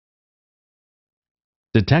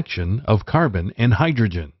Detection of carbon and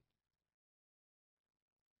hydrogen.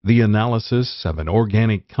 The analysis of an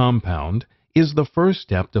organic compound is the first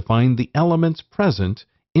step to find the elements present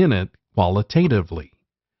in it qualitatively.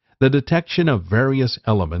 The detection of various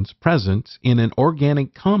elements present in an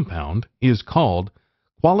organic compound is called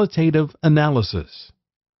qualitative analysis.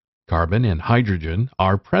 Carbon and hydrogen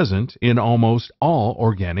are present in almost all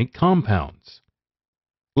organic compounds.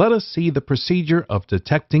 Let us see the procedure of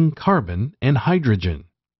detecting carbon and hydrogen.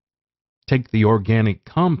 Take the organic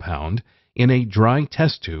compound in a dry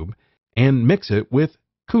test tube and mix it with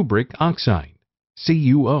cupric oxide,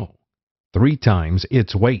 CuO, 3 times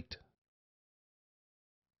its weight.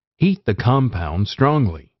 Heat the compound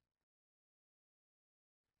strongly.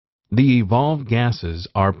 The evolved gases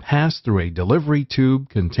are passed through a delivery tube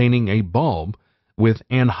containing a bulb with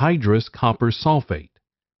anhydrous copper sulphate.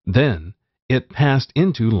 Then, it passed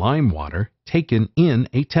into lime water taken in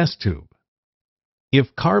a test tube.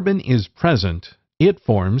 If carbon is present, it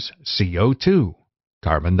forms CO2,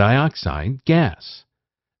 carbon dioxide gas.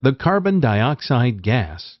 The carbon dioxide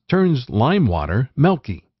gas turns lime water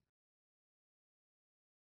milky.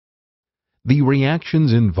 The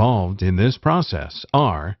reactions involved in this process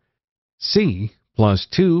are C plus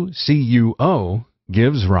 2CuO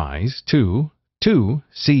gives rise to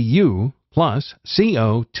 2Cu plus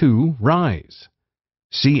CO2 rise.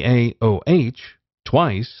 CaOH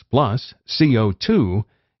twice plus CO2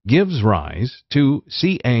 gives rise to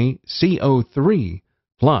CaCO3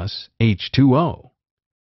 plus H2O.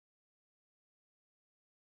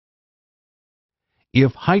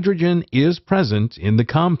 If hydrogen is present in the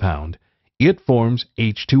compound, it forms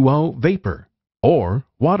H2O vapor or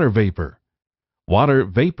water vapor. Water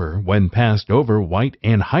vapor, when passed over white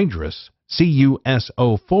anhydrous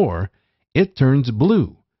CuSO4, it turns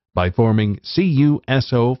blue by forming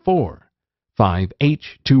CuSO4,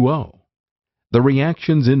 5H2O. The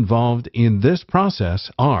reactions involved in this process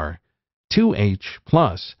are 2H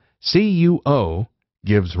plus CuO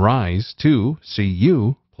gives rise to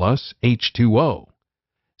Cu plus H2O.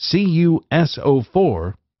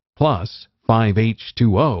 CuSO4 plus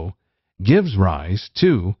 5H2O gives rise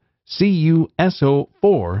to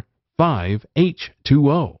CuSO4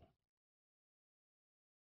 5H2O.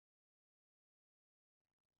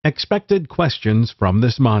 Expected questions from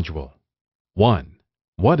this module. 1.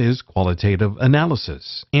 What is qualitative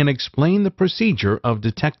analysis? And explain the procedure of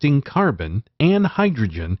detecting carbon and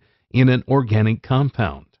hydrogen in an organic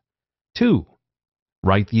compound. 2.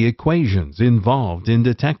 Write the equations involved in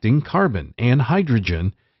detecting carbon and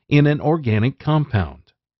hydrogen in an organic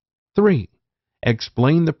compound. 3.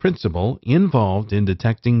 Explain the principle involved in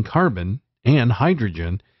detecting carbon and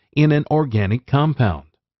hydrogen in an organic compound.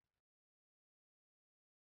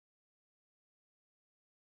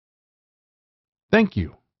 Thank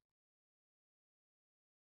you.